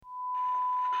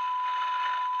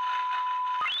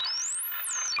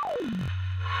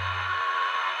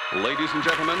Ladies and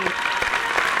gentlemen,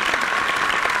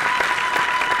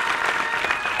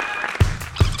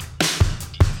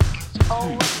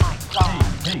 oh my God.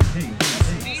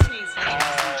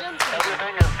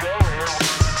 everything is go here.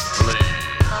 Please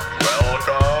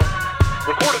welcome.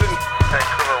 Recorded in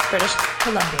Vancouver, British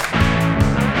Columbia.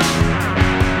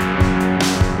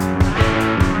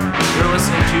 You're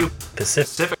listening to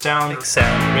Pacific Sound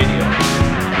Radio.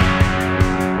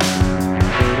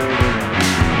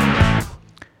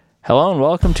 Hello and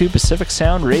welcome to Pacific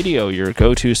Sound Radio, your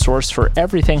go-to source for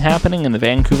everything happening in the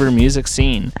Vancouver music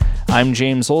scene. I'm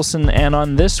James Olson, and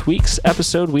on this week's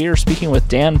episode, we are speaking with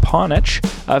Dan Ponich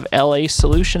of LA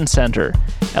Solution Center.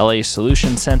 LA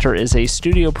Solution Center is a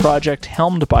studio project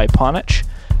helmed by Ponich,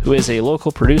 who is a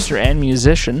local producer and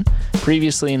musician,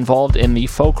 previously involved in the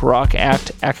folk rock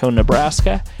act Echo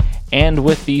Nebraska, and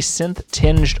with the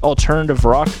synth-tinged alternative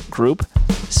rock group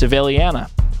Seviliana.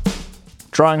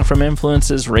 Drawing from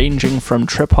influences ranging from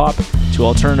trip-hop to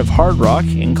alternative hard rock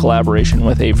in collaboration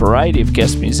with a variety of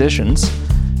guest musicians,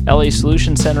 LA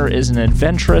Solution Center is an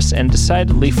adventurous and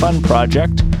decidedly fun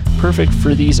project, perfect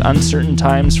for these uncertain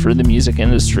times for the music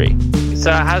industry.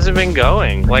 So how's it been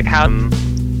going? Like how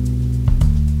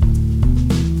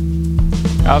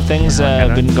have things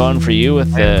been going for you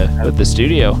with the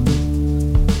studio?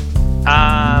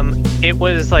 It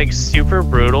was like super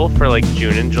brutal for like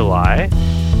June and July.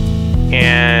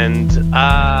 And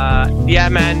yeah,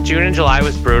 man, June and July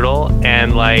was brutal,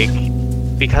 and like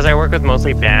because I work with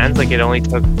mostly bands, like it only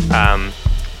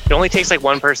takes like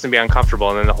one person to be uncomfortable,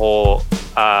 and then the whole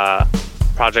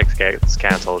project gets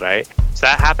canceled, right? So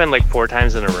that happened like 4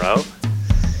 times in a row,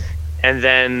 and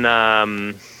then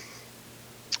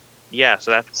yeah,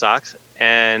 so that sucks.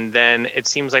 And then it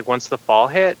seems like once the fall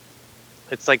hit,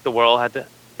 it's like the world had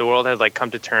like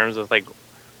come to terms with like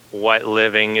what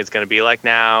living is going to be like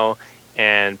now.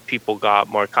 And people got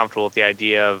more comfortable with the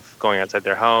idea of going outside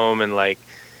their home. And like,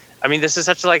 I mean, this is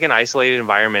such like an isolated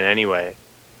environment anyway.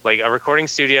 Like a recording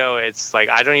studio, it's like,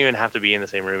 I don't even have to be in the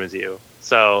same room as you.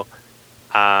 So,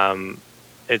 I'm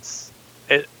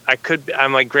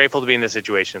like grateful to be in this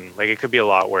situation. Like it could be a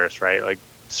lot worse, right? Like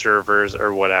servers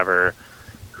or whatever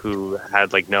who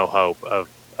had like no hope of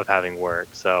having work.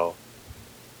 So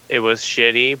it was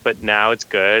shitty, but now it's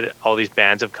good. All these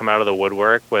bands have come out of the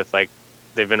woodwork with like,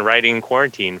 they've been writing in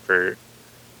quarantine for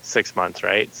 6 months,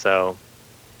 right? So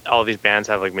all these bands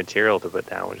have like material to put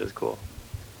down, which is cool.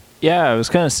 Yeah, I was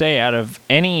going to say, out of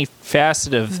any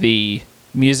facet of the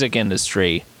music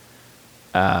industry,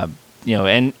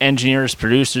 engineers,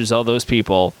 producers, all those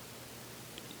people,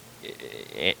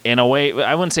 in a way,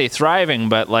 I wouldn't say thriving,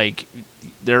 but like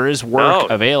there is work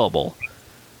available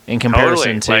in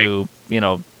comparison to,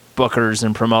 bookers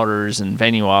and promoters and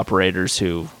venue operators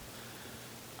who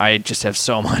I just have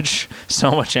so much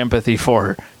empathy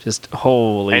for. Just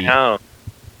holy. I know.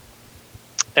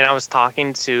 And I was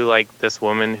talking to like this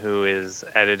woman who is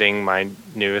editing my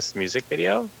newest music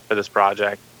video for this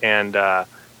project, and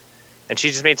she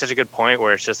just made such a good point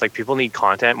where it's just like people need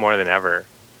content more than ever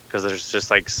because there's just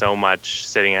like so much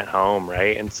sitting at home,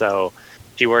 right? And so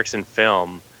she works in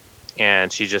film,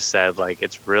 and she just said like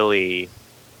it's really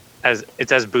as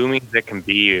booming as it can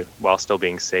be while still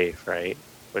being safe, right?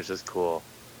 Which is cool.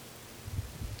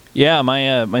 Yeah,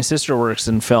 my sister works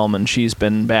in film, and she's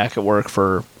been back at work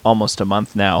for almost a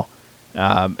month now.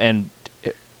 And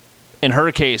in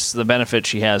her case, the benefit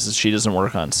she has is she doesn't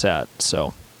work on set.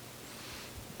 So,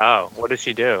 what does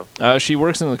she do? She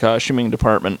works in the costuming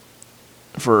department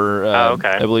for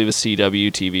I believe a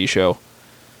CW TV show.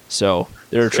 So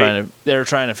they're trying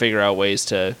to figure out ways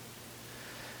to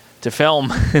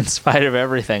film in spite of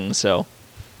everything. So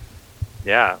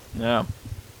yeah.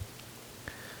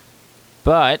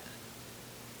 But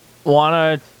want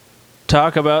to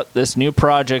talk about this new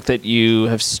project that you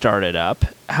have started up.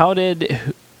 How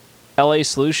did LA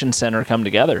Solution Center come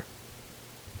together?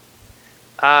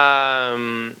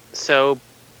 So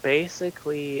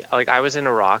basically, like I was in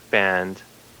a rock band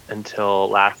until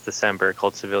last December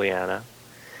called Seviliana,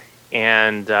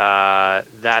 and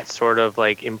that sort of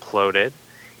like imploded,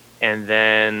 and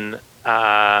then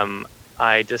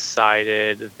I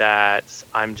decided that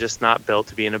I'm just not built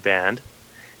to be in a band.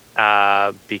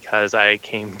 Because I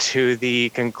came to the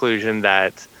conclusion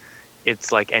that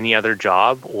it's like any other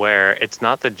job where it's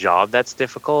not the job that's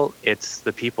difficult, it's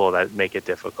the people that make it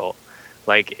difficult.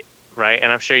 Like, right?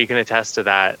 And I'm sure you can attest to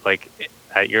that, like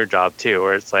at your job too,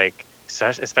 where it's like,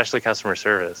 especially customer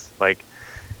service. Like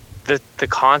the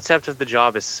concept of the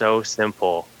job is so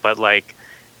simple, but like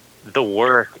the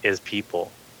work is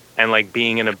people. And like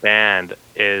being in a band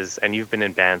is, and you've been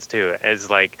in bands too, is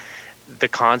like the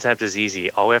concept is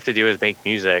easy. All we have to do is make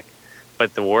music,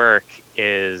 but the work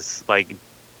is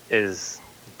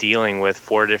dealing with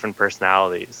 4 different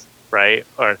personalities, right?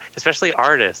 Or especially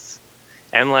artists.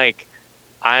 And like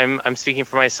I'm speaking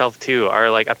for myself too,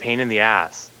 are like a pain in the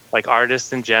ass. Like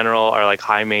artists in general are like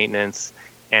high maintenance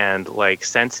and like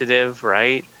sensitive,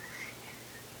 right?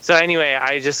 So anyway,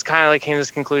 I just kind of like came to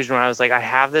this conclusion where I was like, I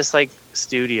have this like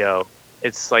studio.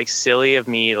 It's like silly of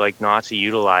me like not to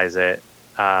utilize it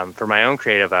for my own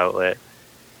creative outlet.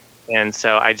 And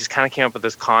so I just kind of came up with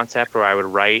this concept where I would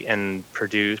write and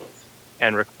produce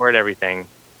and record everything,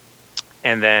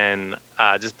 and then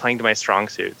just playing to my strong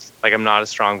suits. Like I'm not a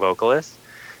strong vocalist,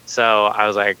 so I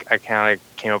was like, I kind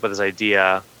of came up with this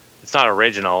idea. It's not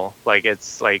original, like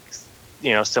it's like,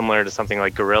 you know, similar to something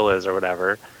like Gorillaz or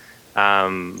whatever.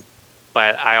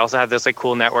 But I also have this like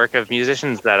cool network of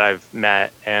musicians that I've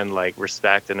met and like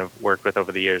respect and have worked with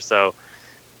over the years. So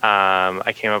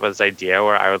I came up with this idea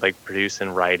where I would like produce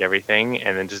and write everything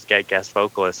and then just get guest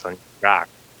vocalists on track,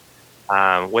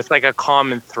 with like a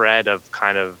common thread of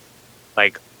kind of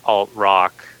like alt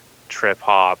rock, trip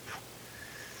hop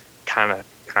kind of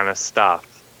stuff.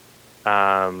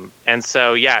 And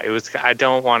so, yeah, it was, I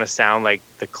don't want to sound like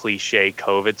the cliche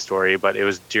COVID story, but it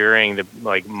was during the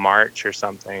like March or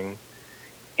something.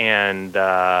 And you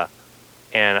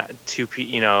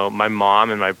know, my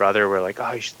mom and my brother were like,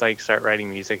 oh, you should like start writing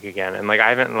music again. And like, I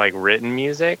haven't like written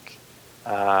music,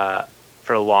 for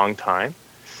a long time.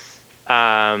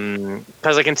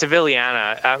 Cause like in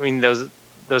Sevillana, I mean, those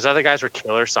other guys were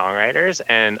killer songwriters,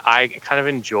 and I kind of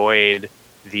enjoyed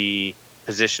the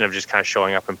position of just kind of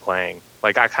showing up and playing.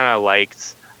 Like I kind of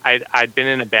liked, I'd been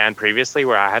in a band previously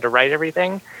where I had to write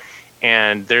everything,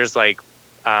 and there's like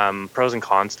pros and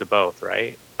cons to both,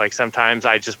 right? Like sometimes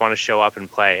I just want to show up and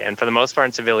play, and for the most part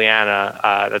in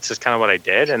Sevillana, that's just kind of what I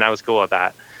did, and I was cool with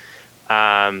that.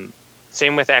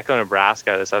 Same with Echo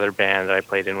Nebraska, this other band that I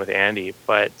played in with Andy,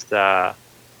 but I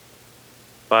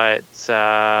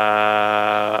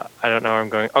don't know where I'm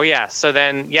going. Oh yeah, so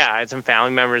then I had some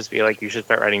family members be like, you should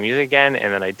start writing music again,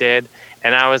 and then I did,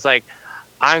 and I was like,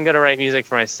 I'm gonna write music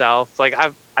for myself. Like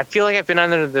I feel like I've been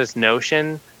under this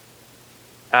notion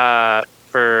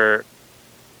for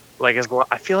like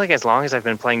I feel like as long as I've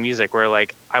been playing music, where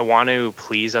like I want to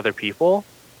please other people,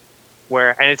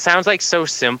 and it sounds like so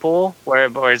simple, where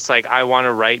it's like I want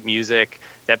to write music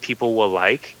that people will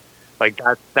like. Like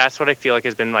that's what I feel like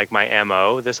has been like my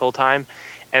MO this whole time.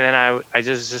 And then I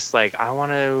just like, I'm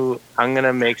going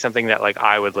to make something that like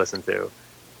I would listen to.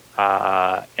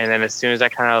 And then as soon as I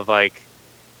kind of like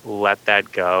let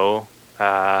that go,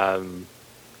 I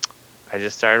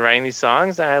just started writing these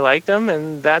songs and I liked them,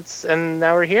 and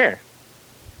now we're here.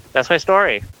 That's my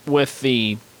story. With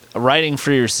the writing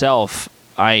for yourself,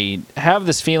 I have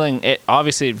this feeling, it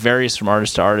obviously varies from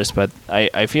artist to artist, but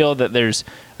I feel that there's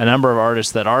a number of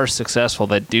artists that are successful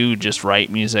that do just write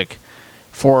music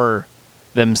for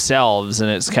themselves, and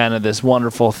it's kind of this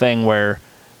wonderful thing where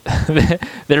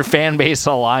their fan base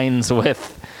aligns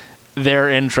with their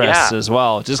interests as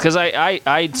well. Just because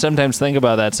I sometimes think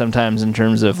about that sometimes in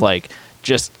terms of like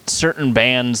just certain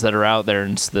bands that are out there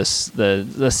and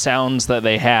the sounds that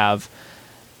they have,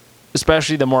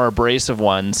 especially the more abrasive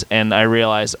ones, and I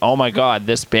realize, oh my God,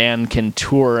 this band can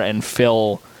tour and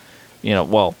fill,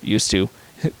 used to.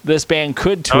 This band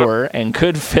could tour and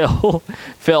could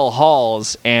fill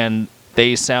halls, and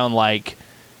they sound like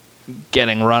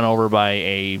getting run over by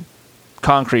a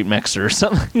concrete mixer or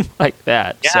something like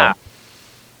that. Yeah. So.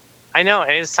 I know,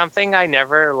 and it's something I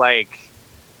never like.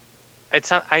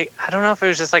 It's not, I don't know if it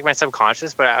was just like my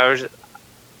subconscious, but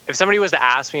if somebody was to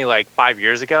ask me like 5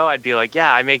 years ago, I'd be like,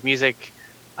 yeah, I make music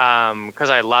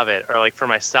because I love it, or like for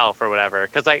myself or whatever.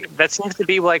 Because like that seems to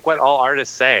be like what all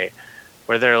artists say,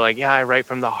 where they're like, yeah, I write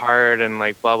from the heart and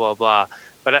like blah blah blah.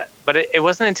 But it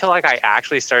wasn't until like I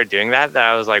actually started doing that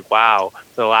I was like, wow,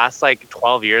 for the last like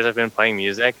 12 years I've been playing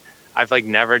music, I've like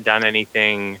never done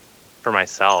anything for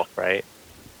myself, right?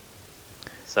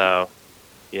 So,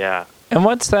 yeah. And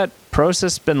what's that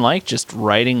process been like, just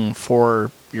writing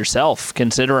for yourself,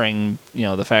 considering,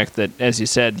 the fact that, as you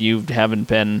said, you haven't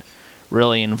been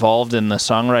really involved in the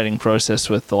songwriting process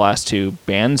with the last 2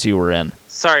 bands you were in?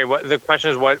 Sorry, what the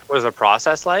question is, what was the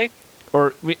process like?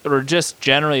 Or just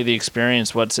generally the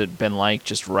experience, what's it been like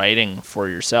just writing for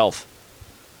yourself?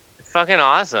 It's fucking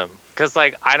awesome, because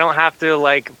like I don't have to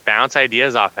like bounce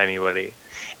ideas off anybody.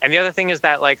 And the other thing is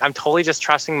that like I'm totally just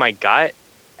trusting my gut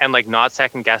and like not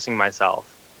second guessing myself.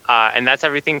 And that's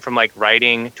everything from like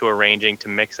writing to arranging to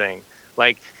mixing.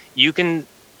 Like you can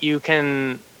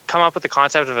come up with the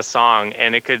concept of a song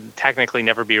and it could technically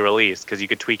never be released because you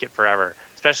could tweak it forever.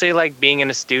 Especially like being in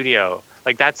a studio.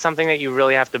 Like that's something that you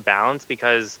really have to balance,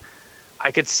 because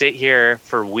I could sit here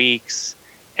for weeks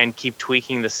and keep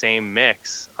tweaking the same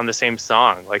mix on the same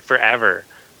song, like forever.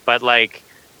 But like,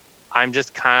 I'm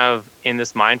just kind of in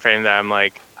this mind frame that I'm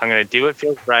like, I'm going to do what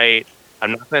feels right.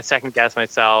 I'm not going to second guess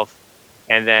myself,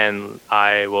 and then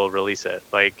I will release it.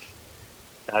 Like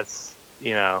that's,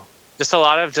 just a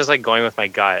lot of just like going with my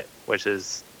gut, which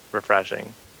is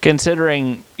refreshing.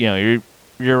 Considering, you're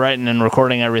writing and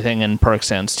recording everything in Park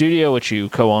Sound Studio, which you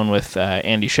co-own with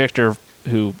Andy Schichter,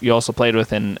 who you also played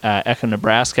with in Echo,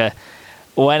 Nebraska.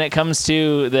 When it comes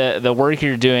to the work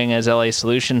you're doing as LA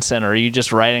Solution Center, are you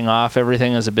just writing off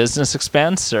everything as a business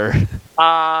expense, or?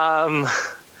 I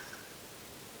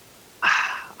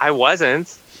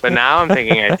wasn't, but now I'm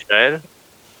thinking I should.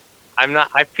 I'm not.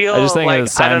 I feel. I just think like, of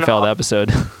the Seinfeld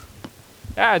episode.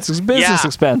 It's a business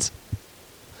expense.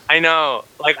 I know.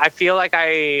 Like I feel like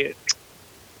I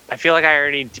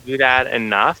already do that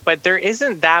enough, but there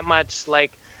isn't that much.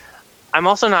 Like I'm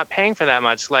also not paying for that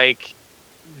much. Like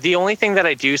the only thing that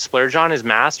I do splurge on is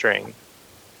mastering,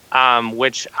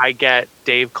 which I get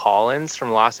Dave Collins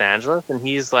from Los Angeles, and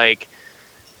he's like,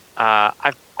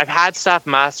 I've had stuff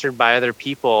mastered by other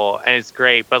people, and it's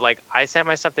great, but like I sent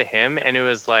my stuff to him, and it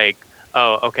was like,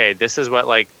 oh, okay, this is what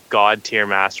like God tier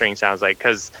mastering sounds like,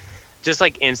 because just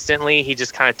like instantly he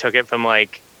just kind of took it from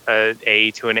like a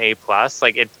A to an A plus.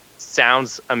 Like it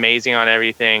sounds amazing on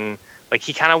everything. Like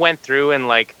he kind of went through and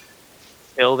like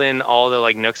filled in all the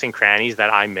like nooks and crannies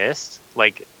that I missed,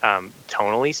 like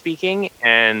tonally speaking,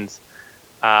 and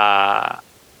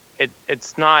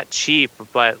it's not cheap,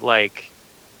 but like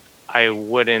I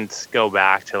wouldn't go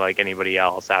back to like anybody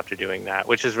else after doing that,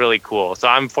 which is really cool. So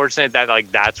I'm fortunate that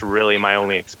like that's really my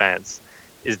only expense,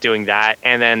 is doing that.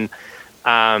 And then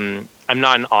I'm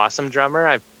not an awesome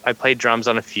drummer. I played drums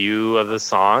on a few of the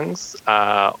songs,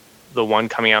 the one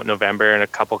coming out in November and a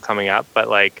couple coming up, but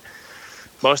like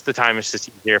most of the time it's just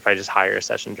easier if I just hire a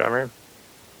session drummer.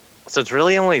 So it's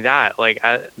really only that, like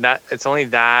it's only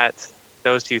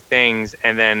those two things.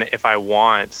 And then if I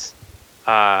want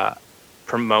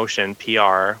promotion,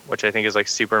 PR, which I think is like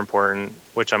super important,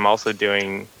 which I'm also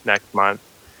doing next month,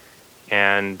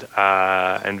 and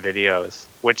videos,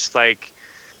 which like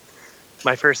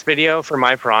my first video for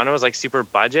My Piranha was like super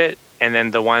budget, and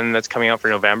then the one that's coming out for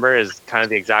November is kind of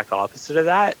the exact opposite of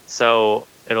that. So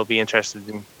it'll be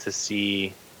interesting to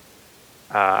see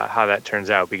how that turns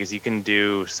out, because you can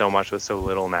do so much with so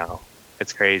little now.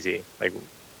 It's crazy. Like,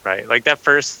 right? Like that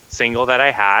first single that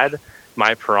I had,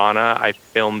 My Piranha, I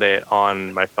filmed it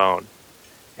on my phone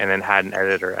and then had an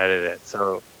editor edit it.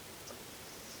 So it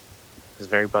was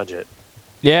very budget.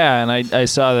 Yeah, and I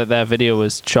saw that video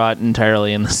was shot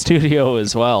entirely in the studio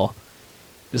as well.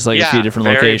 Just like a few different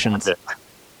locations.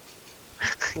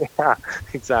 Yeah,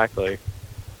 exactly.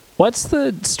 What's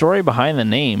the story behind the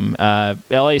name?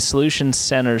 LA Solution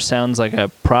Center sounds like a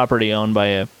property owned by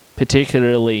a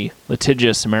particularly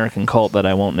litigious American cult that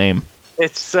I won't name.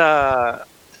 It's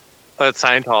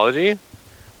Scientology.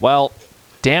 Well,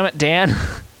 damn it, Dan.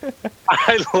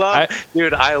 I love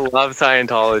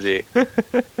Scientology.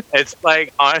 It's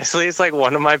like, honestly, it's like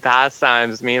one of my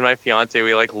pastimes. Me and my fiance,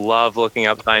 we like love looking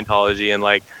up Scientology and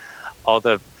like all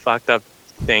the fucked up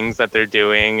things that they're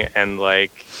doing, and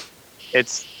like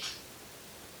it's,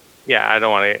 yeah, I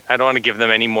don't want to give them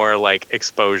any more like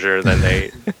exposure than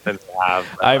they have.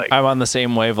 I'm on the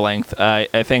same wavelength.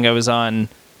 I think I was on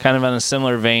kind of on a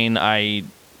similar vein. I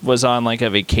was on like a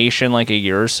vacation like a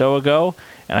year or so ago,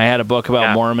 and I had a book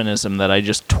about Mormonism that I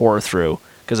just tore through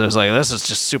because I was like, this is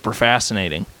just super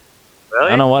fascinating. Really? I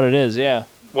don't know what it is. Yeah.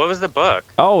 What was the book?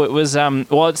 Oh, it was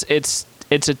well, it's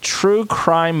a true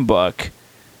crime book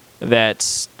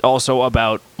that's also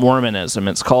about Mormonism.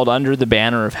 It's called Under the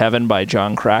Banner of Heaven by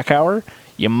John Krakauer.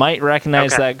 You might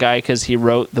recognize that guy because he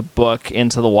wrote the book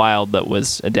Into the Wild that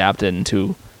was adapted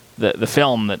into the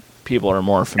film that people are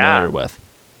more familiar with.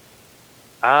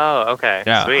 Oh, okay.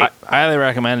 Yeah, sweet. I highly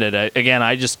recommend it. Again,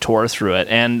 I just tore through it.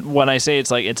 And when I say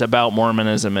it's about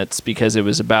Mormonism, it's because it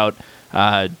was about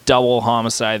double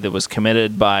homicide that was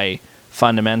committed by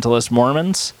fundamentalist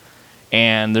Mormons.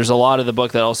 And there's a lot of the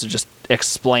book that also just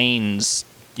explains,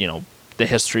 the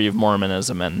history of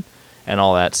Mormonism and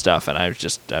all that stuff. And I've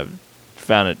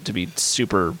found it to be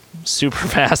super, super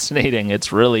fascinating.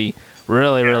 It's really,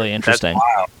 really, really interesting.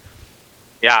 That's wild.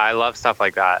 Yeah, I love stuff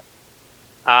like that.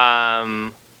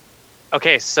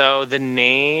 Okay, so the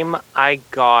name I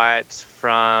got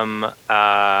from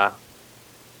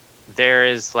there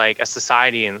is like a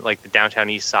society in like the downtown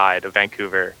east side of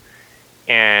Vancouver,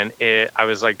 and I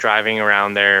was like driving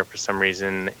around there for some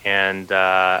reason, and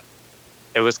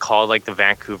it was called like the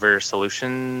Vancouver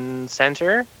Solution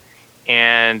Center,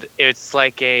 and it's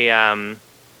like it's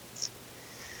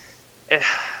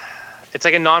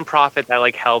like a nonprofit that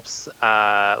like helps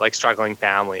like struggling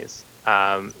families.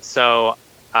 So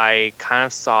I kind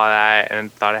of saw that and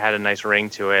thought it had a nice ring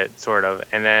to it, sort of.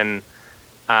 And then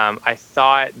I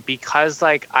thought, because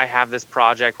like I have this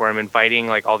project where I'm inviting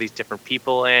like all these different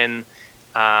people in,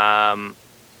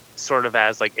 sort of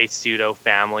as like a pseudo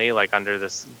family, like under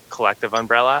this collective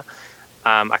umbrella.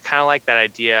 I kind of like that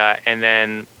idea. And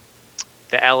then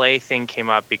the LA thing came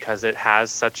up because it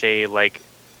has such a like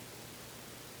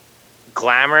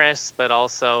glamorous but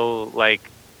also like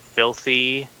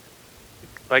filthy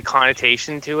like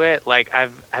connotation to it. Like,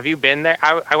 have you been there?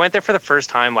 I went there for the first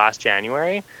time last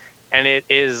January, and it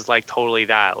is like totally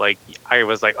that. Like, I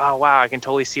was like, oh wow, I can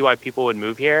totally see why people would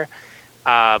move here.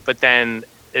 But then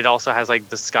it also has like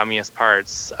the scummiest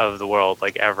parts of the world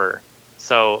like ever.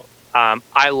 So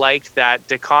I liked that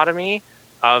dichotomy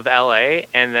of LA,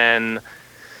 and then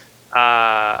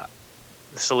the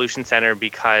Solution Center,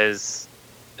 because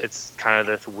it's kind of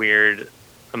this weird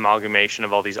amalgamation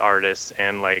of all these artists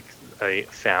and like a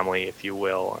family, if you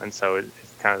will. And so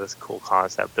it's kind of this cool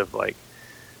concept of like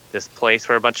this place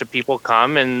where a bunch of people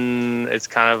come, and it's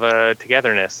kind of a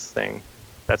togetherness thing.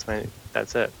 That's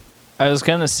it. I was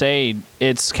gonna say,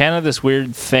 it's kind of this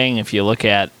weird thing if you look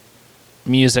at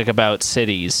music about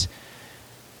cities.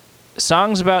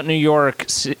 Songs about New York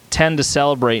tend to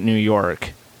celebrate New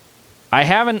York. I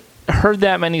haven't heard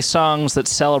that many songs that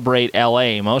celebrate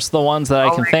LA. Most of the ones that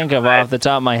I can think of off the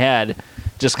top of my head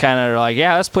just kind of are like,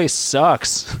 yeah, this place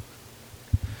sucks.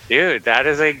 Dude, that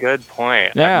is a good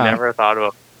point. Yeah. I've never thought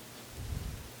about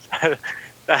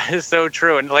that. Is so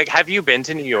true. And like, have you been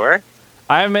to New York?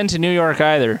 I haven't been to New York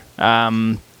either.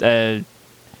 Yeah,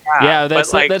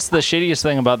 that's the shittiest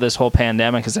thing about this whole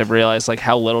pandemic, is I've realized like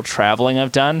how little traveling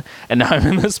I've done, and now I'm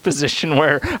in this position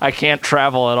where I can't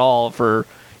travel at all for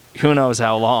who knows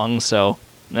how long. So,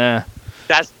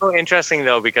 That's so interesting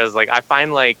though, because like I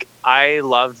find like I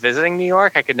love visiting New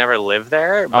York. I could never live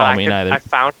there, but me neither. I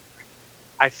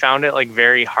found it like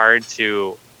very hard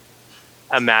to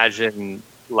imagine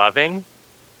loving.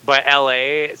 But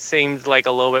LA seemed like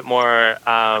a little bit more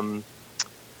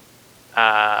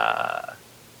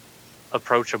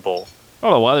approachable.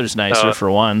 Oh, the weather's nicer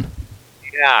for one.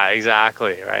 Yeah,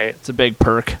 exactly. Right. It's a big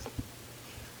perk.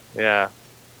 Yeah.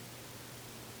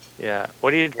 Yeah.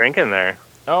 What are you drinking there?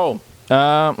 Oh,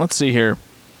 let's see here.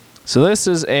 So this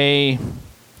is it's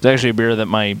actually a beer that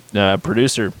my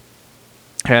producer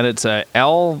had. It's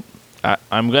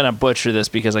I'm going to butcher this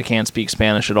because I can't speak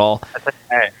Spanish at all.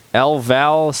 Hey. El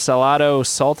Val Salado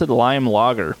Salted Lime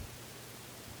Lager.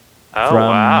 Oh,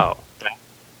 wow.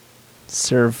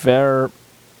 Cerver.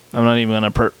 I'm not even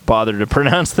going to bother to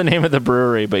pronounce the name of the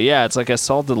brewery, but yeah, it's like a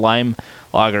salted lime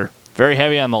lager. Very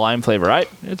heavy on the lime flavor. I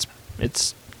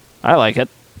like it.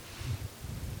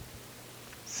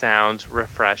 Sounds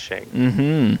refreshing.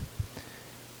 Mm-hmm.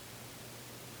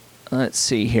 Let's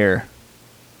see here.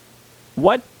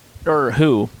 What or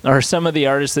who are some of the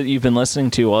artists that you've been listening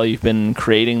to while you've been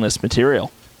creating this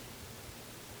material?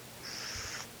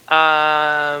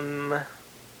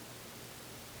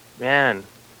 Man,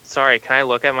 sorry, can I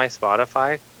look at my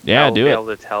Spotify? Yeah, I'll do be it. able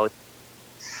to tell.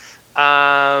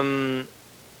 A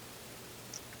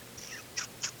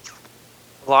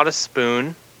lot of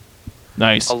Spoon.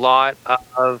 Nice. A lot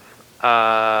of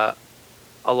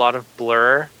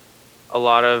Blur.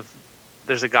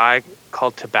 There's a guy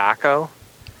called Tobacco.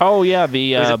 Oh yeah,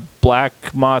 the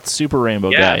Black Moth Super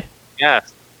Rainbow guy.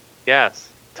 Yes,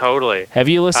 totally. Have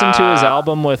you listened to his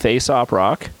album with Aesop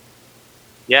Rock?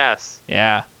 Yes.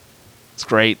 Yeah, it's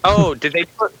great. Oh, did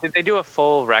they do a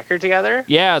full record together?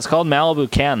 Yeah, it's called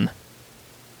Malibu Ken.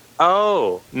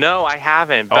 Oh no, I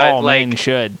haven't. But man, you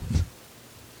should.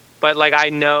 But like I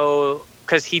know,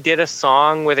 because he did a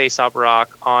song with Aesop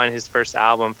Rock on his first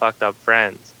album, Fucked Up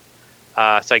Friends.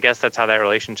 So I guess that's how that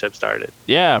relationship started.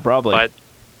 Yeah, probably. But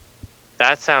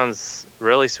that sounds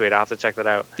really sweet. I'll have to check that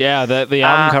out. Yeah, the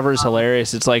album cover is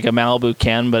hilarious. It's like a Malibu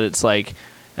Ken, but it's like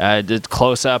it's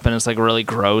close up and it's like really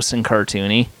gross and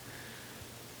cartoony.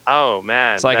 Oh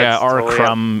man, it's like a R.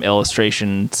 Crumb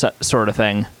illustration sort of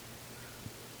thing.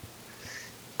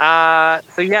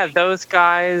 So yeah, those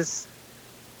guys,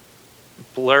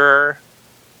 Blur.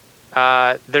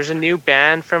 There's a new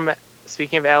band from,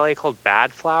 speaking of LA, called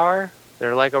Bad Flower.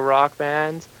 They're like a rock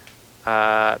band.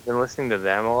 I've been listening to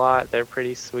them a lot. They're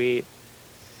pretty sweet.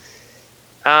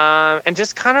 And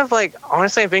just kind of like,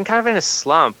 honestly, I've been kind of in a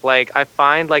slump. Like I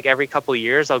find like every couple of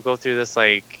years I'll go through this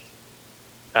like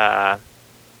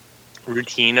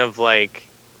routine of like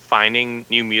finding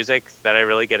new music that I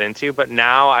really get into. But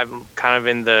now I'm kind of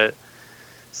in the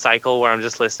cycle where I'm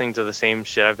just listening to the same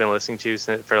shit I've been listening to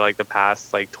for like the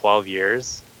past like 12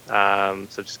 years. So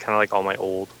just kind of like all my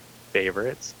old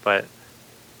favorites, but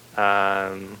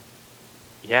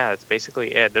yeah, it's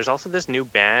basically it. There's also this new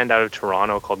band out of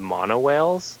Toronto called Mono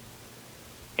Whales,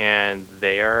 and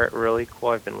they are really cool.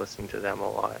 I've been listening to them a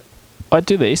lot. What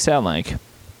do they sound like?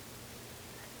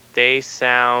 They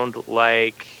sound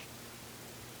like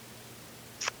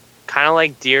kind of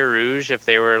like Deer Rouge if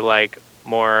they were like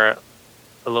a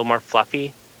little more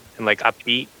fluffy and like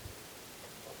upbeat.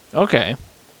 Okay.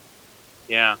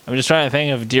 Yeah. I'm just trying to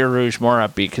think of Deer Rouge more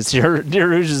upbeat, because Deer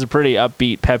Rouge is a pretty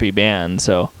upbeat, peppy band,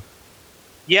 so...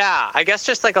 Yeah, I guess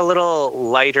just like a little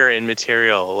lighter in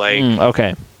material. Like,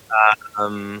 okay.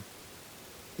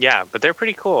 Yeah, but they're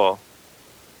pretty cool.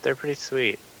 They're pretty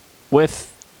sweet. With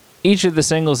each of the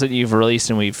singles that you've released,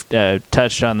 and we've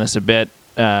touched on this a bit,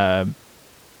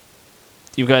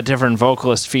 you've got different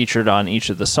vocalists featured on each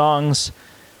of the songs.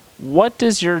 What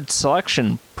does your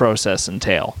selection process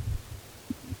entail?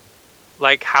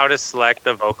 Like how to select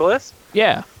the vocalist?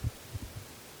 Yeah.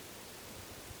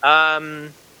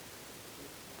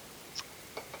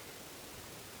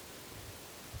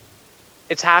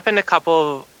 It's happened a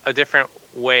couple of different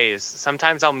ways.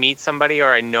 Sometimes I'll meet somebody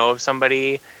or I know of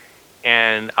somebody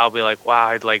and I'll be like, wow,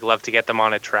 I'd like love to get them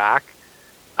on a track.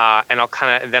 And I'll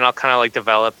kind of like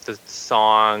develop the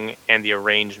song and the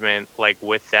arrangement like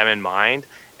with them in mind.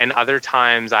 And other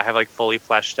times I have like fully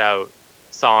fleshed out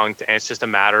songs, and it's just a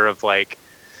matter of like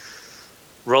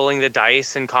rolling the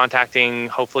dice and contacting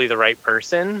hopefully the right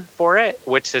person for it,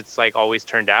 which it's like always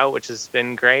turned out, which has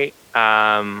been great.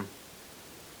 But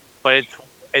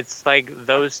it's like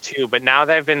those two. But now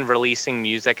that I've been releasing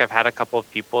music, I've had a couple of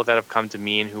people that have come to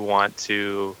me and who want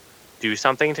to do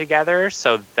something together.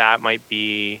 So that might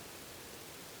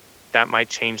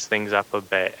change things up a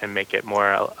bit and make it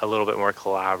a little bit more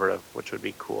collaborative, which would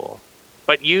be cool.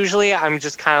 But usually I'm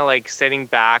just kind of like sitting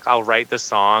back, I'll write the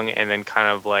song and then kind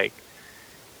of like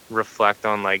reflect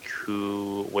on like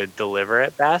who would deliver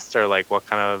it best or like what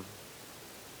kind of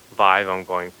vibe I'm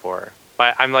going for.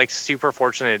 But I'm like super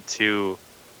fortunate to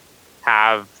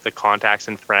have the contacts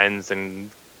and friends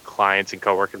and clients and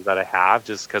coworkers that I have,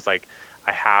 just because like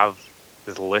I have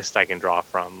this list I can draw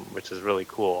from, which is really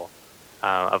cool,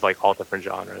 of like all different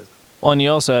genres. Well, and you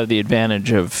also have the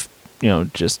advantage of,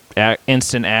 just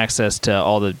instant access to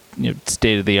all the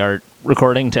state-of-the-art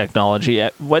recording technology.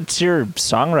 What's your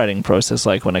songwriting process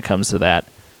like when it comes to that?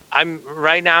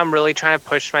 Right now I'm really trying to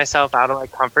push myself out of my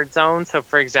comfort zone. So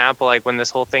for example, like when this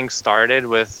whole thing started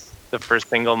with the first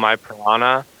single, My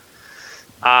Piranha,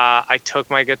 I took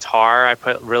my guitar, I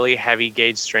put really heavy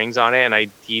gauge strings on it and I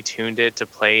detuned it to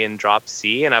play in drop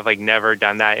C, and I've like never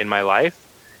done that in my life.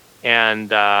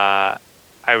 And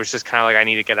I was just kind of like, I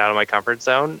need to get out of my comfort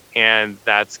zone, and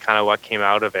that's kind of what came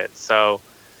out of it. So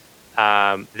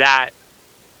that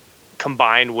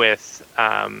combined with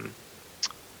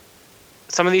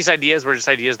some of these ideas were just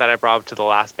ideas that I brought up to the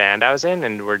last band I was in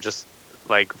and were just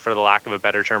like, for the lack of a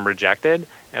better term, rejected.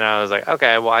 And I was like,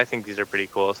 okay, well, I think these are pretty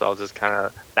cool, so I'll just kind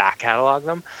of back catalog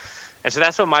them. And so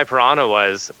that's what My Piranha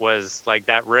was like,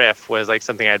 that riff was like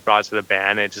something I'd brought to the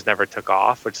band and it just never took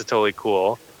off, which is totally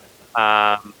cool.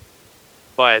 Yeah.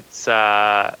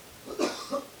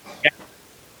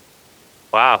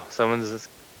 Wow, someone's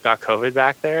got COVID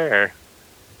back there? Or?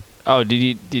 Oh,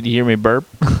 did you hear me burp?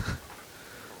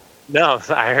 No,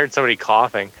 I heard somebody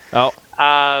coughing. Oh.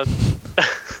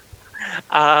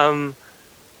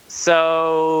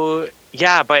 So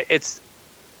yeah, but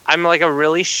I'm like a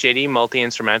really shitty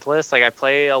multi-instrumentalist. Like I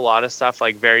play a lot of stuff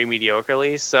like very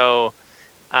mediocrely. So,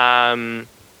 My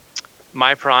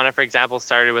Piranha, for example,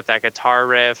 started with that guitar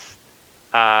riff.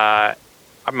 My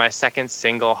second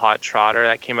single, Hot Trotter,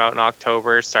 that came out in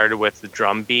October, started with the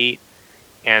drum beat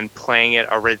and playing it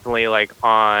originally like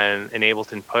on an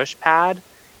Ableton push pad,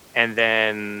 and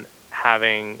then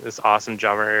having this awesome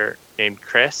drummer named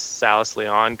Chris Salas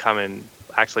Leon come and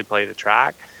actually play the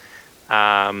track.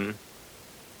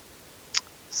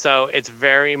 So it's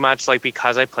very much like,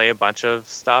 because I play a bunch of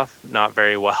stuff not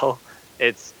very well,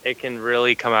 it can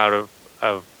really come out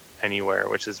of anywhere,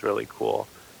 which is really cool.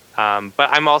 But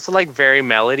I'm also like very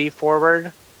melody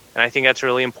forward, and I think that's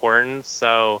really important.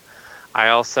 So I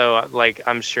also, like,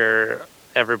 I'm sure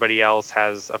everybody else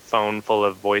has a phone full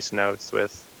of voice notes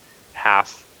with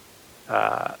half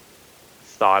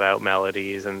thought out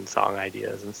melodies and song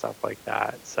ideas and stuff like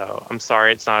that. So I'm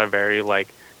sorry it's not a very like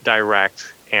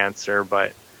direct answer,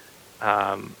 but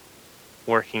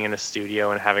working in a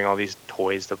studio and having all these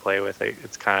toys to play with,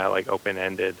 it's kind of like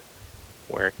open-ended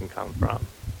where it can come from.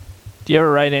 Do you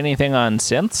ever write anything on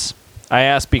synths? I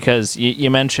asked because you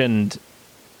mentioned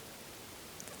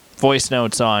voice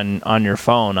notes on your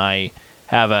phone, I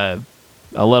have a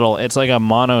little, it's like a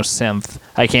mono synth.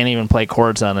 I can't even play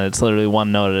chords on it. It's literally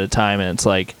one note at a time, and it's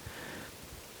like,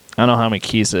 I don't know how many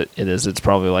keys it is. It's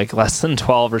probably like less than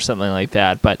 12 or something like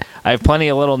that. But I have plenty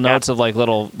of little notes of like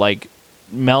little like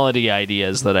melody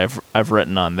ideas that I've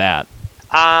written on that.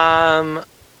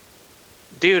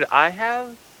 Dude, I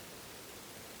have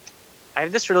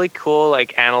this really cool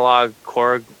like analog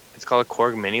Korg. It's called a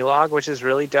Korg Minilog, which is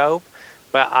really dope.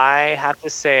 But I have to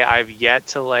say I've yet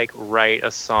to like write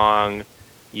a song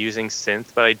using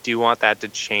synth, but I do want that to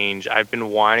change. I've been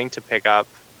wanting to pick up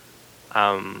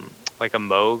like a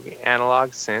Moog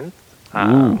analog synth,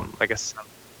 like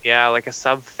a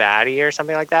Sub Fatty or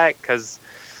something like that, because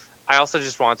I also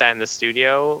just want that in the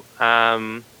studio.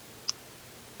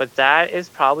 But that is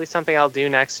probably something I'll do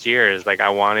next year. Is like I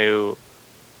want to.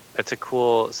 It's a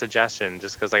cool suggestion,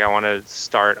 just because like I want to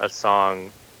start a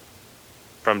song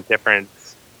from different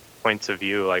points of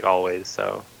view, like always.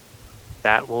 So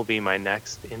that will be my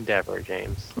next endeavor,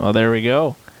 James. Well, there we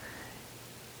go.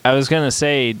 I was gonna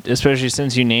say, especially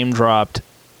since you name dropped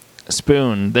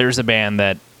Spoon, there's a band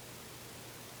that,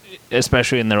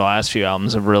 especially in their last few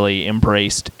albums, have really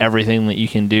embraced everything that you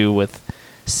can do with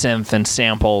synth and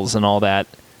samples and all that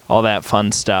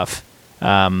fun stuff.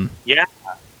 Yeah.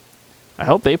 I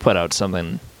hope they put out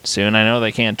something soon. I know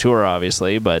they can't tour,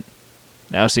 obviously, but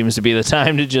now seems to be the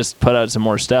time to just put out some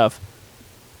more stuff.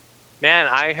 Man,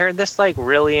 I heard this like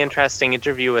really interesting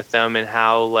interview with them and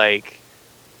how like,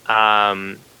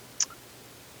 I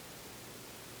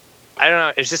don't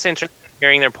know, it's just interesting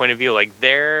hearing their point of view. Like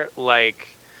their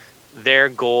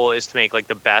goal is to make like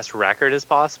the best record as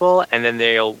possible, and then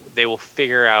they will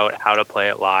figure out how to play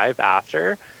it live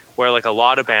after. Where like a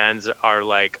lot of bands are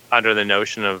like under the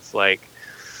notion of like,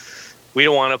 we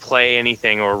don't want to play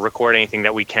anything or record anything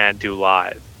that we can't do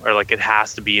live, or like it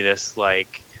has to be this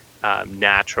like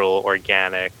natural,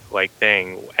 organic like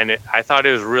thing. And I thought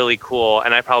it was really cool,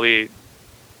 and I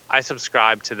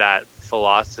subscribe to that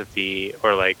philosophy,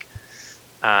 or like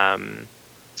that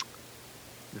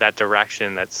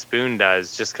direction that Spoon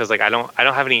does, just because like I don't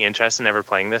have any interest in ever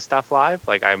playing this stuff live.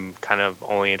 Like I'm kind of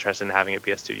only interested in having it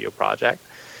be a studio project.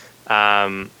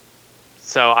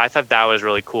 So I thought that was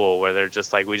really cool, where they're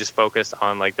just like, we just focus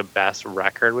on like the best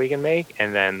record we can make,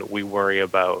 and then we worry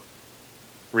about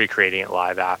recreating it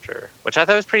live after, which I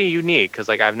thought was pretty unique, because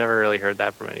like I've never really heard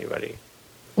that from anybody.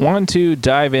 I want to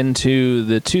dive into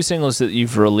the two singles that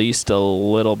you've released a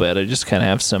little bit. I just kind of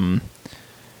have some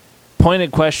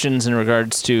pointed questions in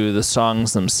regards to the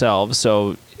songs themselves.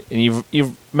 So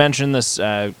you've mentioned this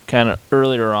kind of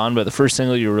earlier on, but the first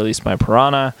single you released, My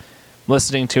Piranha,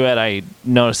 listening to it, I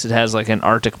noticed it has like an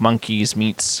Arctic Monkeys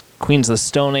meets Queens of the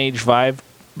Stone Age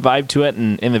vibe to it,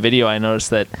 and in the video I noticed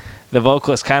that the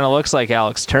vocalist kind of looks like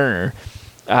Alex Turner,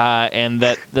 and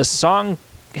that the song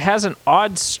has an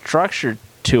odd structure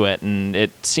to it, and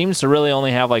it seems to really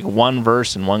only have like one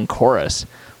verse and one chorus.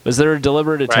 Was there a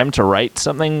deliberate attempt to write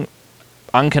something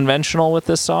unconventional with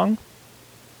this song?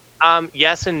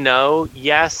 Yes and no.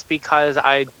 Yes, because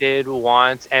I did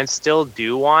want, and still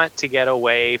do want, to get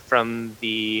away from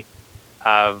the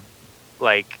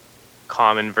like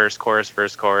common verse chorus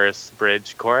bridge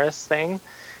chorus thing.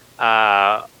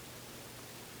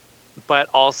 But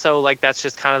also like that's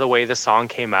just kind of the way the song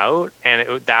came out,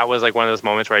 and that was like one of those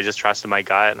moments where I just trusted my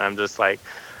gut, and I'm just like,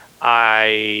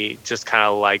 I just kind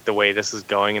of like the way this is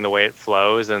going and the way it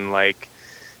flows, and like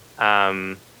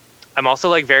I'm also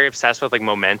like very obsessed with like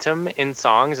momentum in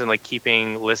songs and like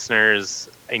keeping listeners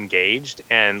engaged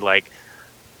and like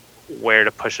where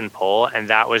to push and pull. And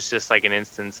that was just like an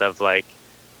instance of like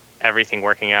everything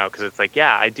working out, because it's like,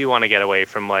 yeah, I do want to get away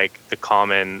from like the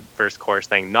common verse chorus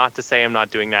thing. Not to say I'm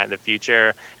not doing that in the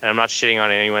future, and I'm not shitting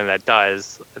on anyone that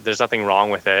does. There's nothing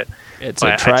wrong with it. It's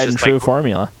a tried and true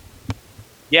formula.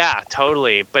 Yeah,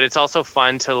 totally. But it's also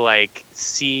fun to like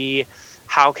see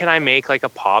how can I make like a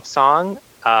pop song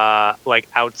like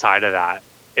outside of that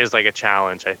is like a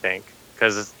challenge, I think,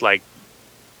 because it's like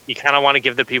you kind of want to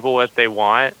give the people what they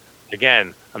want.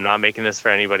 Again, I'm not making this for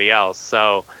anybody else,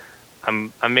 so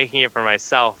I'm making it for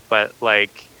myself. But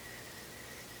like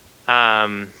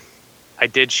I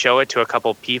did show it to a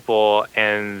couple people,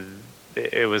 and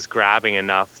it was grabbing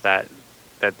enough that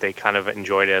they kind of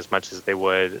enjoyed it as much as they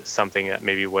would something that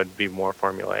maybe would be more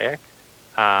formulaic.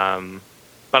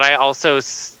 But I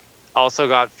also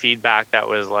got feedback that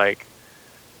was like,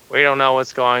 we don't know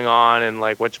what's going on and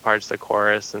like which part's the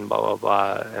chorus and blah blah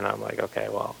blah, and I'm like, okay,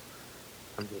 well,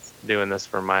 I'm just doing this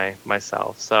for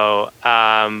myself. So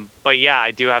but yeah,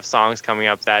 I do have songs coming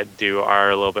up that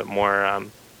are a little bit more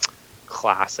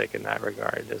classic in that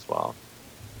regard as well.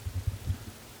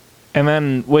 And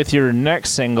then with your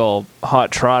next single,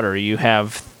 Hot Trotter, you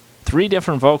have 3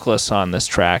 different vocalists on this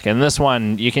track. And this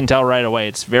one, you can tell right away,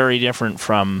 it's very different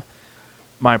from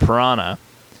My Piranha.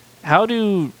 How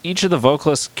do each of the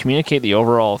vocalists communicate the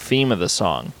overall theme of the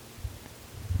song?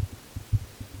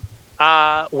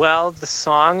 Well, the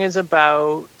song is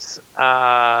about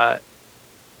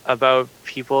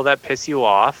people that piss you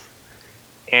off,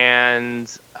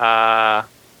 and I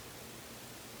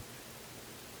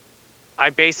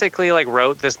basically like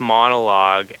wrote this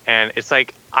monologue, and it's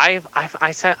like I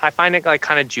find it like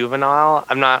kind of juvenile.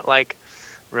 I'm not like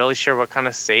really sure what kind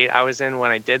of state I was in when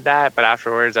I did that, but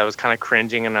afterwards I was kind of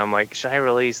cringing, and I'm like, should I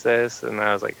release this? And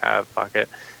I was like, fuck it.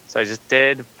 So I just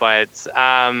did. But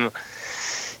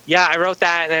yeah, I wrote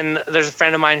that, and then there's a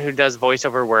friend of mine who does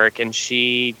voiceover work, and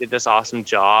she did this awesome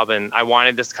job, and I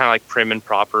wanted this kind of like prim and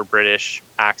proper British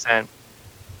accent,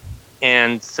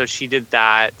 and so she did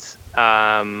that.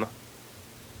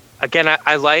 Again,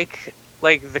 I like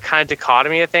the kind of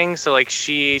dichotomy of things. So like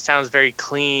she sounds very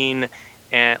clean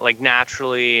and like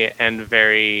naturally and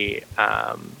very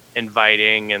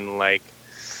inviting and like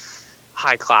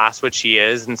high class, which she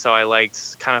is. And so I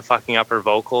liked kind of fucking up her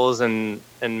vocals and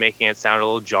making it sound a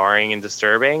little jarring and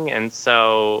disturbing. And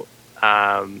so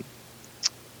I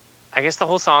guess the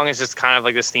whole song is just kind of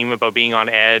like this theme about being on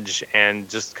edge and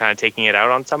just kind of taking it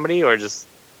out on somebody, or just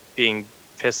being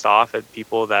pissed off at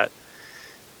people that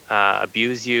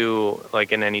abuse you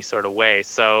like in any sort of way.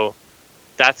 So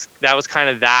that was kind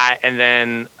of that. And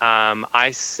then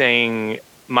I'm singing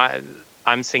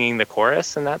the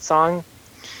chorus in that song.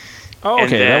 Oh,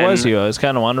 okay, that was you. I was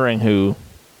kind of wondering who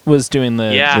was doing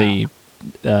the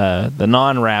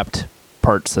non-rapped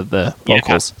parts of the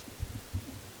vocals.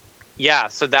 Yeah,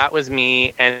 so that was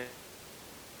me. And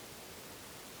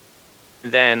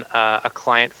then a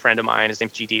client friend of mine, his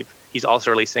name's G Deep. He's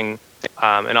also releasing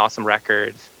an awesome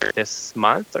record this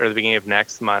month or the beginning of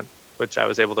next month, which I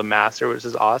was able to master, which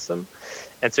is awesome.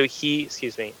 And so he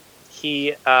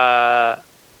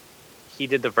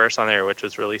did the verse on there, which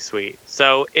was really sweet.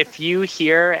 So if you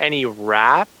hear any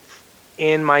rap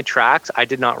in my tracks, I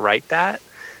did not write that.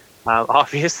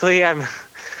 Obviously, I'm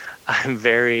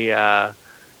very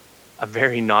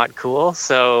not cool.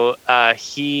 So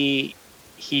he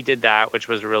did that, which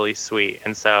was really sweet.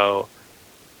 And so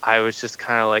I was just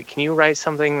kind of like, can you write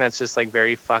something that's just like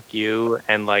very fuck you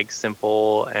and like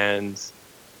simple and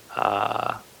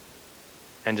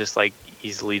just like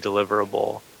easily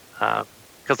deliverable?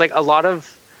 Because like a lot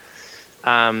of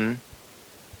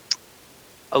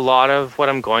what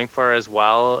I'm going for as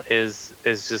well is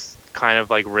just kind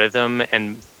of like rhythm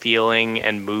and feeling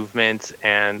and movement,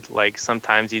 and like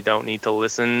sometimes you don't need to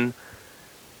listen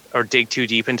or dig too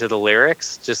deep into the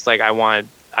lyrics. Just like I want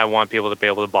people to be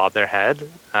able to bob their head,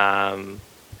 and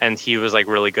he was like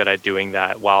really good at doing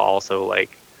that while also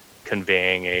like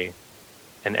conveying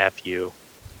an FU.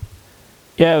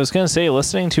 Yeah, I was gonna say,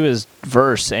 listening to his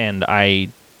verse, and I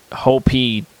hope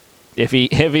if G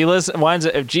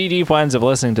Deep winds up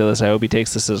listening to this, I hope he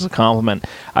takes this as a compliment.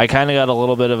 I kind of got a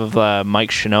little bit of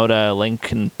Mike Shinoda,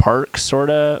 Linkin Park sort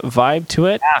of vibe to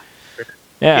it.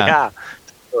 Yeah.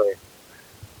 Totally.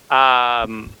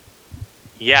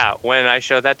 Yeah, when I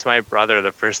showed that to my brother,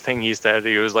 the first thing he said,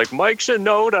 he was like, Mike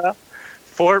Shinoda,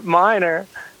 Fort Minor.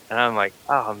 And I'm like,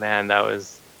 oh man, that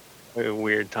was a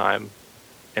weird time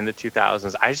in the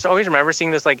 2000s. I just always remember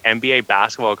seeing this like NBA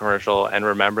basketball commercial and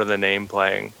remember the name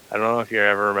playing. I don't know if you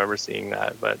ever remember seeing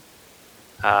that, but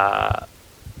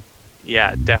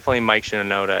yeah, definitely Mike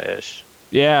Shinoda-ish.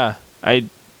 Yeah, I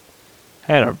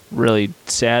had a really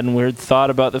sad and weird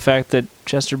thought about the fact that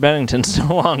Chester Bennington's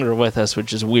no longer with us,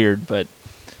 which is weird, but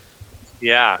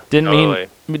yeah, didn't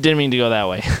mean to go that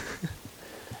way.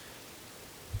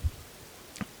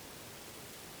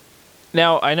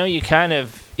 Now, I know you kind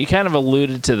of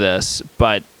alluded to this,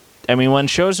 but I mean, when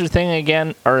shows are a thing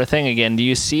again, do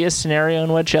you see a scenario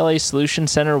in which LA Solution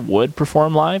Center would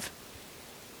perform live?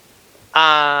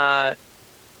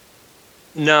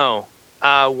 No.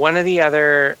 One of the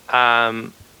other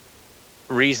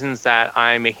reasons that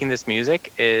I'm making this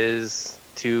music is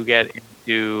to get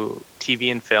into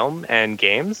TV and film and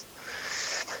games.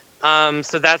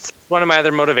 So that's one of my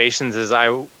other motivations. Is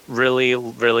I really,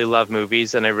 really love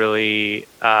movies, and I really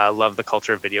love the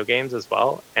culture of video games as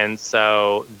well. And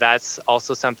so that's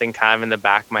also something kind of in the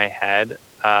back of my head.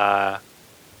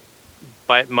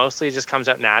 But mostly it just comes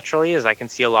out naturally, as I can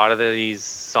see a lot of these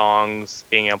songs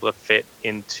being able to fit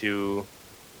into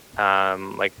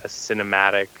like a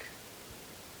cinematic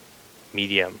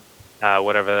medium,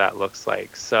 whatever that looks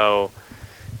like. So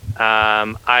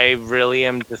I really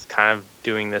am just kind of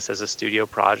doing this as a studio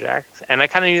project, and I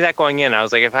kind of knew that going in. I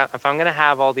was like, if I'm gonna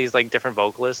have all these like different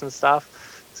vocalists and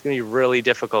stuff, it's gonna be really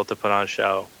difficult to put on a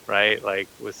show, right? Like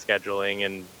with scheduling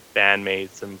and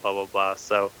bandmates and blah blah blah.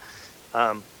 So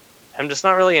I'm just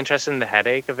not really interested in the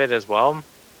headache of it as well.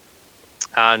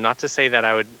 Not to say that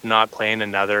I would not play in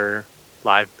another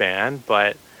live band,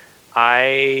 but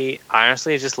I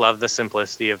honestly just love the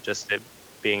simplicity of just it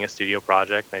being a studio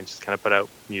project. I just kind of put out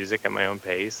music at my own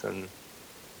pace, and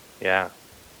yeah.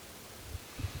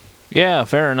 Yeah,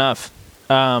 fair enough.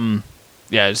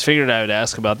 Yeah, I just figured I would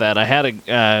ask about that. I had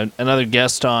another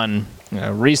guest on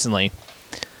recently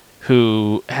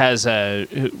who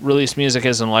released music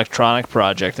as an electronic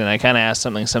project, and I kind of asked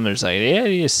something similar. It's like, yeah,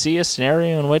 do you see a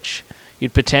scenario in which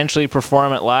you'd potentially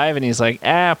perform it live? And he's like,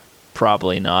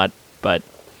 probably not. But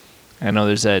I know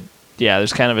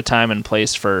there's kind of a time and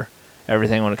place for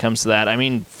everything when it comes to that. I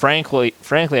mean, frankly,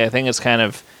 I think it's kind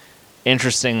of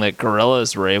interesting that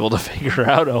Gorillaz were able to figure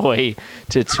out a way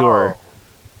to tour. Oh,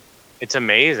 it's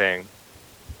amazing.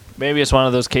 Maybe it's one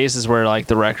of those cases where like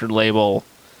the record label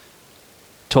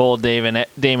told Damon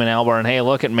Albarn, hey,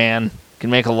 look at man, you can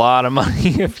make a lot of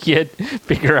money if you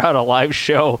figure out a live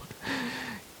show.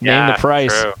 Name the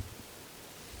price. True.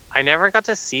 I never got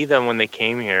to see them when they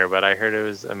came here, but I heard it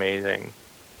was amazing.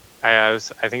 I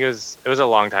think it was a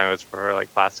long time. It was for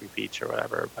like Plastic Beach or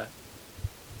whatever, but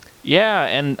yeah,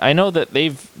 and I know that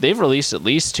they've released at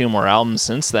least 2 more albums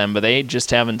since then, but they just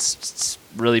haven't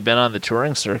really been on the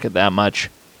touring circuit that much.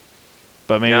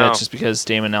 But maybe that's just because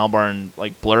Damon Albarn,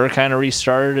 like Blur, kind of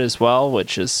restarted as well,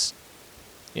 which is,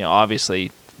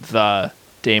 obviously the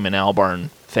Damon Albarn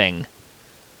thing.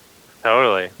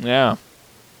 Totally. Yeah.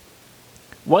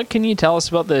 What can you tell us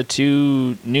about the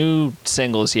 2 new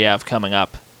singles you have coming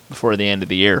up before the end of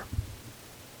the year?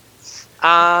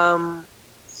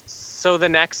 So the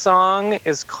next song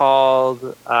is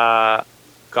called God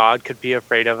Could Be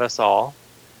Afraid of Us All,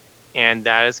 and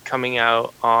that is coming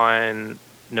out on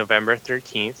November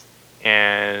 13th.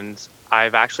 And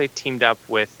I've actually teamed up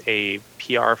with a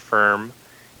PR firm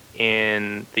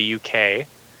in the UK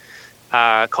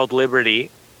called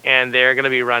Liberty, and they're going to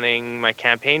be running my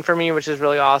campaign for me, which is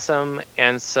really awesome.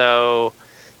 And so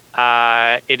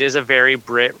it is a very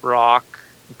Brit rock,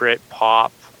 Brit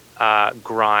pop,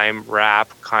 grime rap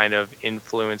kind of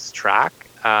influenced track.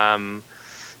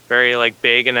 Very like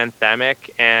big and anthemic,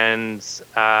 and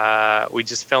we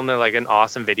just filmed like an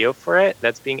awesome video for it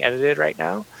that's being edited right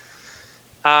now.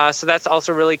 So that's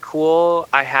also really cool.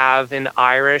 I have an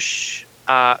Irish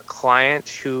client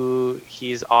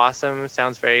he's awesome.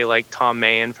 Sounds very like Tom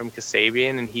Mahan from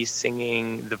Kasabian, and he's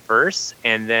singing the verse.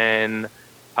 And then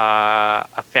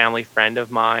a family friend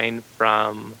of mine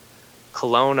from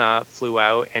Kelowna flew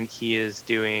out, and he is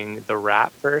doing the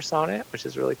rap verse on it, which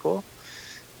is really cool.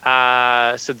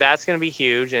 So that's going to be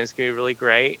huge, and it's going to be really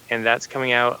great. And that's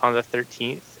coming out on the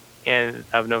 13th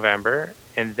of November.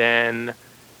 And then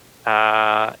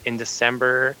in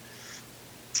December,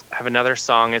 I have another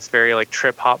song. It's very like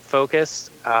trip hop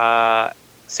focused.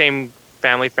 Same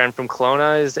family friend from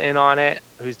Kelowna is in on it,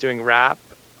 who's doing rap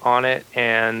on it.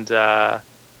 And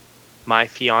my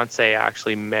fiance,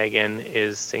 actually, Megan,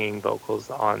 is singing vocals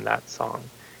on that song.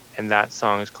 And that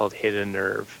song is called Hit a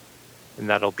Nerve. And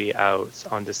that'll be out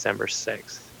on December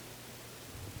 6th.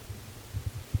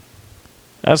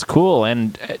 That's cool.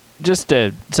 And just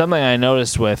something I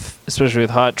noticed especially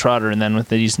with Hot Trotter and then with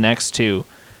these next 2,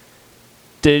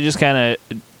 did it just kind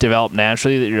of develop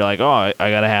naturally that you're like, oh,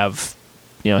 I got to have,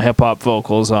 hip-hop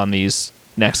vocals on these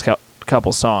next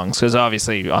couple songs? Because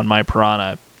obviously on My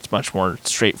Piranha, it's much more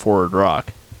straightforward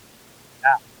rock.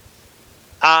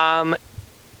 Yeah.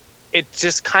 It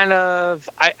just kind of,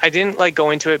 I didn't like go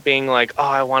into it being like, oh,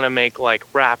 I want to make like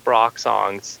rap rock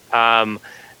songs. I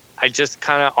just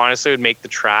kind of honestly would make the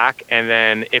track, and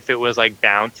then if it was like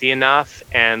bouncy enough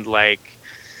and like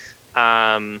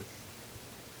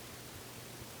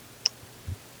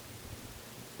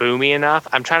boomy enough,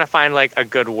 I'm trying to find like a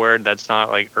good word that's not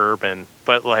like urban,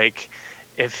 but like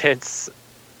if it's,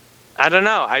 I don't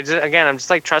know. I'm just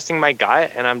like trusting my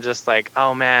gut, and I'm just like,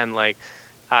 oh man, like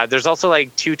there's also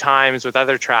like 2 times with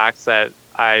other tracks that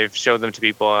I've showed them to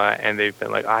people, and they've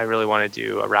been like, I really want to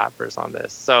do a rap verse on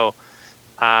this. So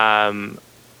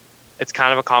it's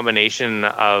kind of a combination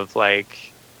of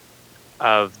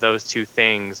those 2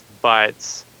 things,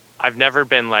 but I've never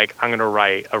been like, I'm going to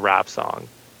write a rap song,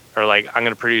 or like I'm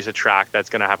going to produce a track that's